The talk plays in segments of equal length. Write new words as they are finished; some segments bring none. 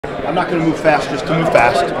I'm not going to move fast just to move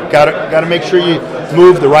fast. Got to make sure you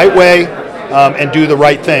move the right way and do the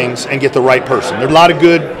right things and get the right person. There's a lot of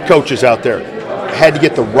good coaches out there. I had to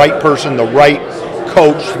get the right person, the right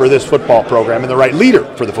coach for this football program, and the right leader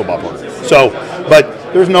for the football program. So,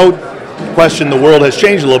 but there's no question the world has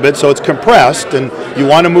changed a little bit, so it's compressed, and you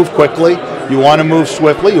want to move quickly, you want to move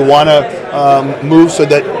swiftly, you want to move so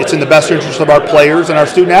that it's in the best interest of our players and our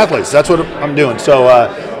student athletes. That's what I'm doing. So,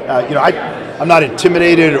 I'm not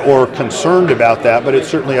intimidated or concerned about that, but it's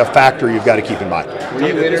certainly a factor you've got to keep in mind. Were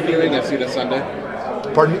you interviewing as soon as Sunday?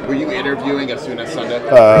 Pardon me? Were you interviewing as soon as Sunday?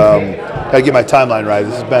 Gotta get my timeline right.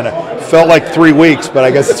 This has been felt like 3 weeks, but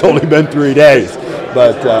I guess it's only been 3 days.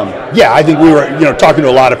 But yeah, I think we were talking to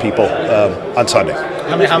a lot of people on Sunday.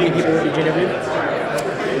 How many people did you interview?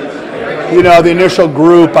 The initial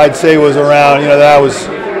group I'd say was around that was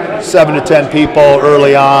 7 to 10 people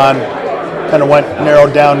early on. Kind of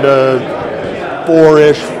narrowed down to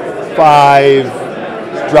 4-ish,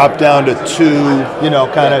 5, dropped down to 2.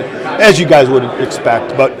 Kind of as you guys would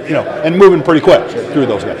expect, but and moving pretty quick through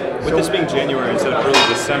those guys. With this being January instead of early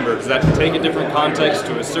December, does that take a different context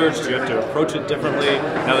to a search? Do you have to approach it differently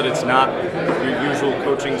now that it's not your usual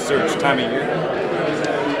coaching search time of year?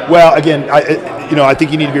 Well, again, I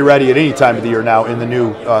think you need to be ready at any time of the year now in the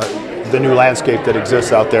new landscape that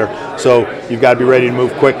exists out there. So you've got to be ready to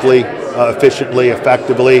move quickly, efficiently,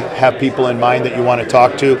 effectively. Have people in mind that you want to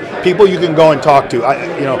talk to. People you can go and talk to.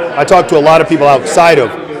 I talk to a lot of people outside of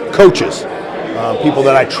coaches. People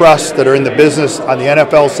that I trust that are in the business on the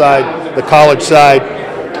NFL side, the college side,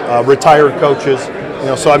 retired coaches.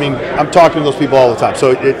 So I'm talking to those people all the time.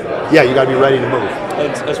 So you got to be ready to move.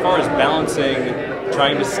 As far as balancing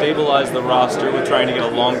trying to stabilize the roster with trying to get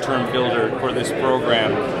a long-term builder for this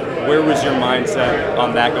program, where was your mindset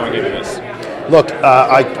on that going into this? Look,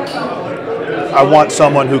 I want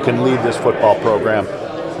someone who can lead this football program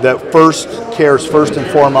that cares first and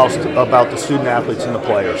foremost about the student athletes and the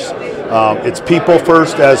players. It's people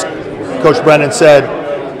first, as Coach Brennan said,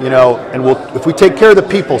 and if we take care of the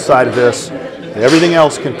people side of this, everything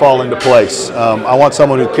else can fall into place. I want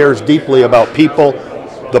someone who cares deeply about people,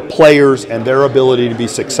 the players, and their ability to be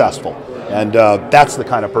successful. And that's the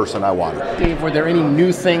kind of person I want. Dave, were there any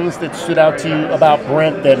new things that stood out to you about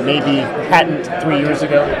Brent that maybe hadn't 3 years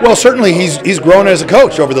ago? Well, certainly he's grown as a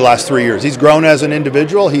coach over the last 3 years. He's grown as an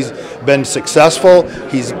individual. He's been successful.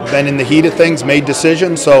 He's been in the heat of things, made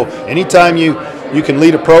decisions. So anytime you can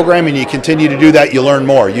lead a program and you continue to do that, you learn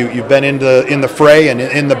more. You've been in the fray and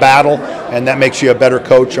in the battle, and that makes you a better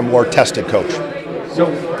coach, a more tested coach. So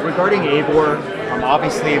regarding Abor,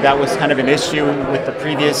 obviously that was kind of an issue with the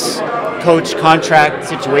previous coach contract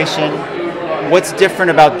situation. What's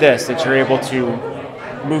different about this that you're able to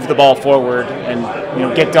move the ball forward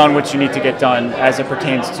and get done what you need to get done as it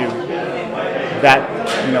pertains to that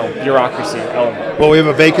bureaucracy element? Well, we have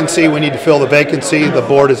a vacancy. We need to fill the vacancy. The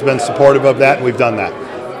board has been supportive of that, and we've done that.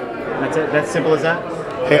 That's it. That's simple as that.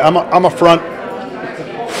 Hey, I'm a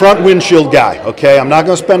front windshield guy. Okay, I'm not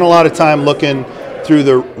going to spend a lot of time looking through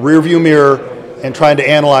the rearview mirror and trying to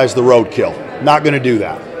analyze the roadkill. Not going to do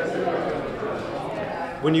that.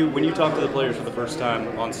 When you talked to the players for the first time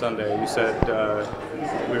on Sunday, you said the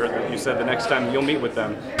next time you'll meet with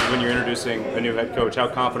them when you're introducing a new head coach. How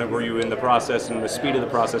confident were you in the process and the speed of the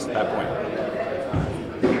process at that point?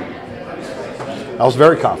 I was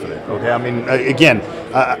very confident. Okay, again,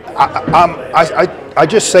 I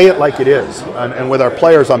just say it like it is, and with our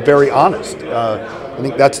players, I'm very honest. I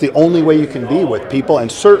think that's the only way you can be with people, and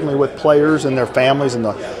certainly with players and their families. And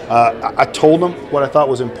I told them what I thought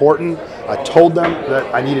was important. I told them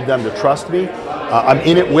that I needed them to trust me. I'm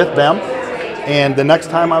in it with them, and the next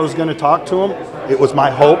time I was going to talk to them, it was my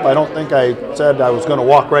hope. I don't think I said I was going to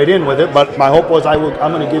walk right in with it, but my hope was I'm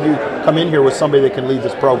going to come in here with somebody that can lead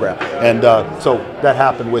this program, and so that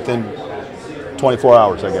happened within 24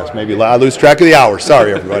 hours, I guess. Maybe I lose track of the hours.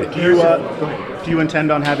 Sorry, everybody. Do you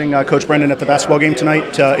intend on having Coach Brennan at the basketball game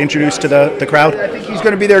tonight to introduce to the crowd? I think he's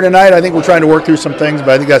going to be there tonight. I think we're trying to work through some things, but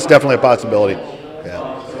I think that's definitely a possibility.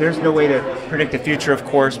 Yeah. There's no way to predict the future, of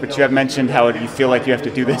course, but you have mentioned how you feel like you have to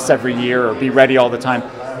do this every year or be ready all the time.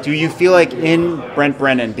 Do you feel like in Brent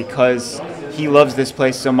Brennan, because he loves this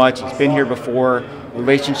place so much, he's been here before,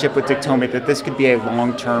 relationship with Dick Tomey, that this could be a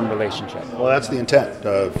long-term relationship? Well, that's the intent,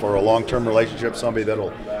 for a long-term relationship, somebody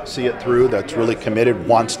that'll see it through, that's really committed,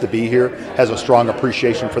 wants to be here, has a strong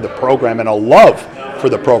appreciation for the program and a love for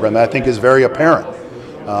the program that I think is very apparent.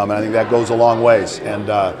 And I think that goes a long ways. And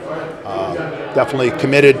definitely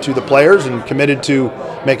committed to the players and committed to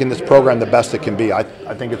making this program the best it can be. I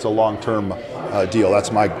think it's a long-term deal.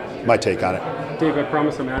 That's my take on it. Dave, I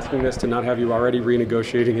promise I'm asking this to not have you already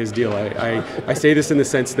renegotiating his deal. I say this in the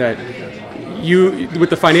sense that you, with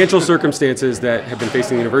the financial circumstances that have been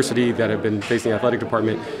facing the university, that have been facing the athletic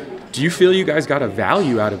department, do you feel you guys got a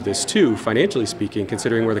value out of this too, financially speaking,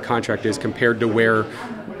 considering where the contract is compared to where,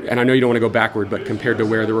 and I know you don't want to go backward, but compared to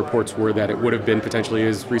where the reports were that it would have been potentially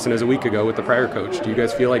as recent as a week ago with the prior coach? Do you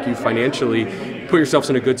guys feel like you financially put yourselves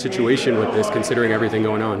in a good situation with this, considering everything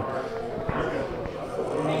going on?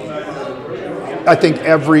 I think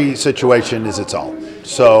every situation is its own.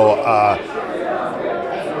 So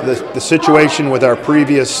the situation with our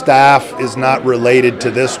previous staff is not related to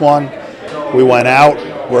this one. We went out,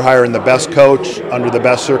 we're hiring the best coach under the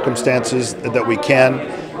best circumstances that we can.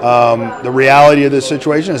 The reality of this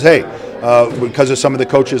situation is, hey, because of some of the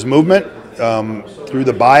coaches' movement, through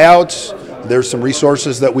the buyouts, there's some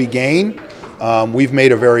resources that we gain. We've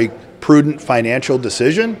made a very prudent financial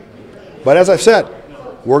decision. But as I've said,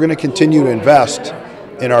 we're going to continue to invest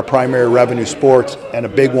in our primary revenue sports, and a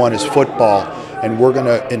big one is football, and we're going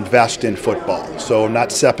to invest in football. So I'm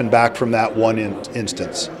not stepping back from that one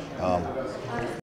instance.